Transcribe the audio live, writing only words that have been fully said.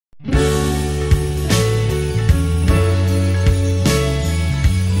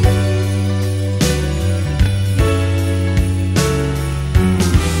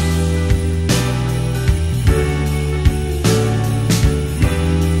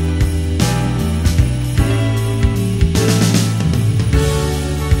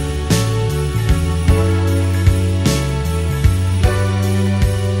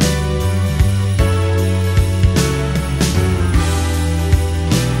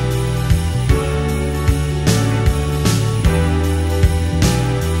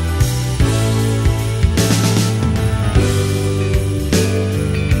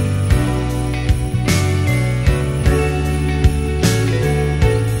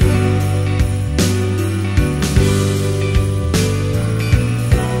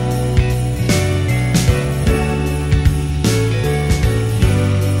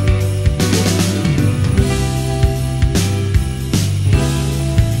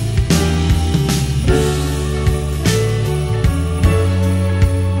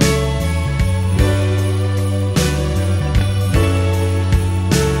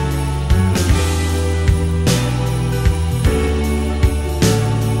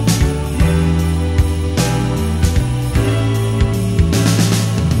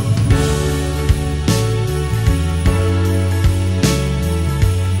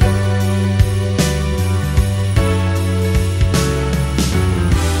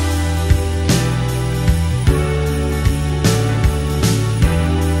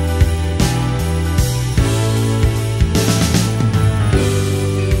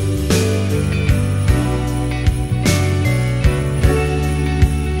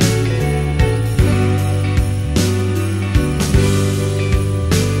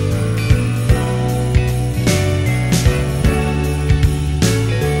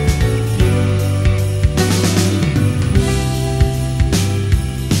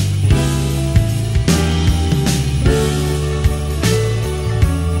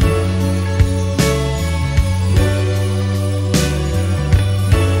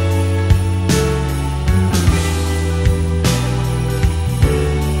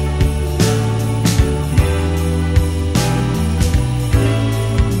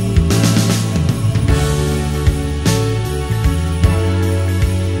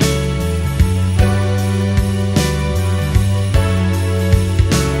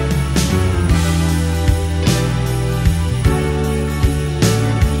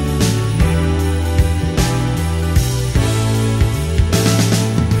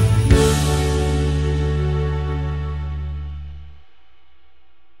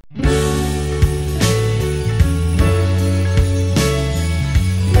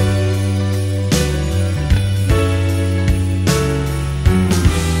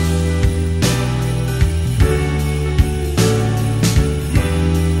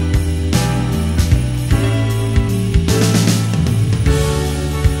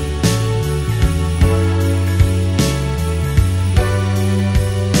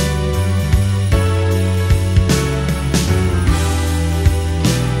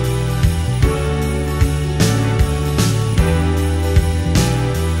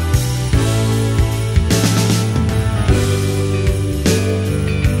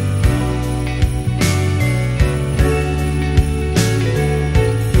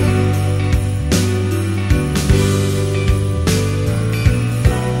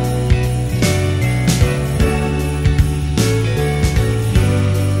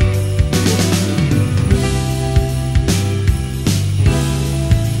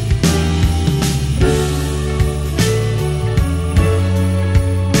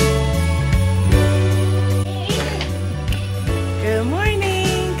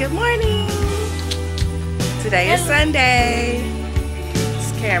Sunday.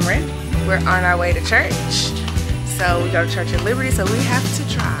 It's Cameron. We're on our way to church. So we go to church at Liberty, so we have to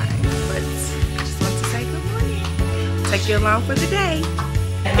drive. But I just want to say good morning. Take you along for the day.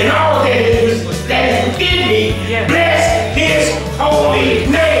 And all that is within me, bless his holy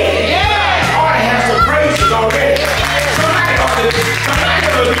name. Yeah. Ought to have some praises already. Somebody ought to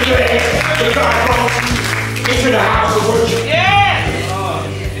do that when God brought you into the house of worship. Yeah.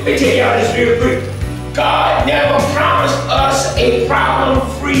 Let me tell y'all this real quick. God never promised us a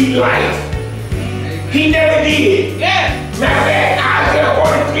problem-free life. He never did. Yeah. Matter of fact, Isaiah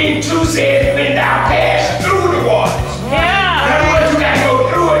 43:2 says, when thou pass through the waters. Yeah. Now what you got to go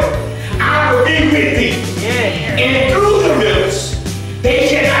through it, I will be with thee. Yeah. And through the rivers, they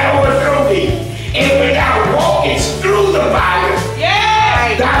cannot overthrow thee. And when thou walkest through the fire,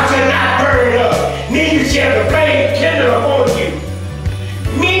 yeah, thou shalt not burn up, neither shall the flame kindle upon you.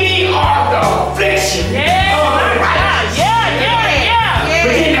 Many are the afflictions of the righteous. But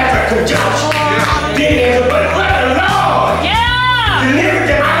then there's a conjunction. Then there's a but the Lord delivered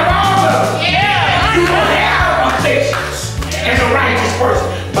them out of all of them. You don't have afflictions as a righteous person.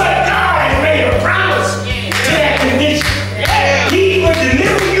 But God has made a promise to that condition. He will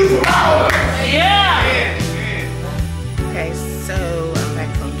deliver you from all of them. Okay, so I'm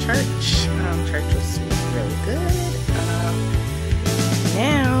back from church. Church was really good.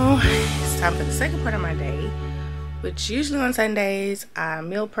 Now it's time for the second part of my day, which usually on Sundays I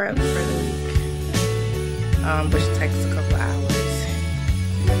meal prep for the week, which takes a couple of hours.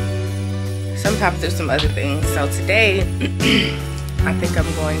 Sometimes there's some other things. So today I think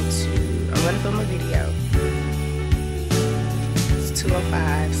I'm going to film a video. It's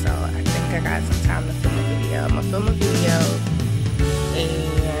 2:05, so I think I got some time to film a video. I'm gonna film a video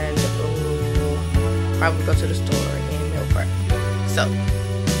and we'll probably go to the store and meal prep. So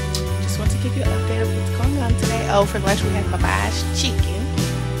just want to give you an update of what's going on today. Oh, for lunch we had Popeye's chicken.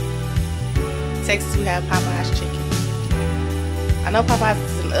 Texas we have Popeye's chicken. I know Popeye's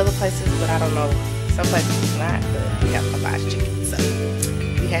is in other places, but I don't know. Some places it's not, but we have Popeye's chicken. So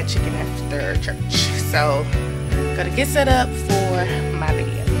we had chicken after church. So gotta get set up for my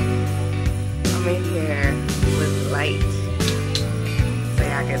video. I'm in here with the light. Say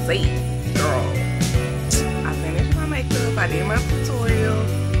I can see, girl. I finished my makeup. I did my tutorial.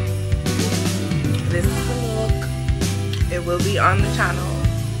 This is the look. It will be on the channel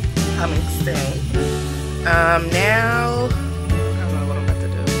coming soon. Now I don't know what I'm about to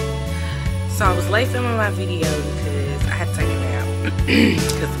do. So I was late filming my video because I had to take a nap.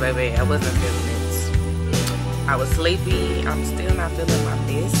 Because baby, I wasn't feeling it. I was sleepy. I'm still not feeling my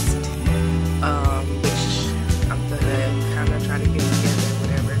best. Which I'm gonna kind of try to get together,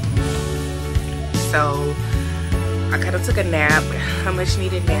 whatever. So I kind of took a nap, a much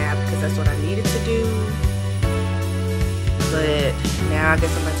needed nap, because that's what I needed to do. But now I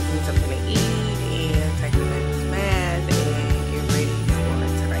guess I'm about to get something to eat and take a baby's bath and get ready for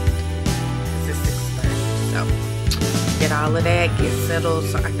tonight. Because it's 6:30. So get all of that, get settled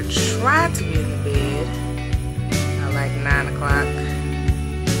so I can try to be in the bed at like 9 o'clock,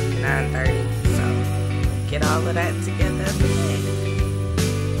 9:30. So get all of that together for that.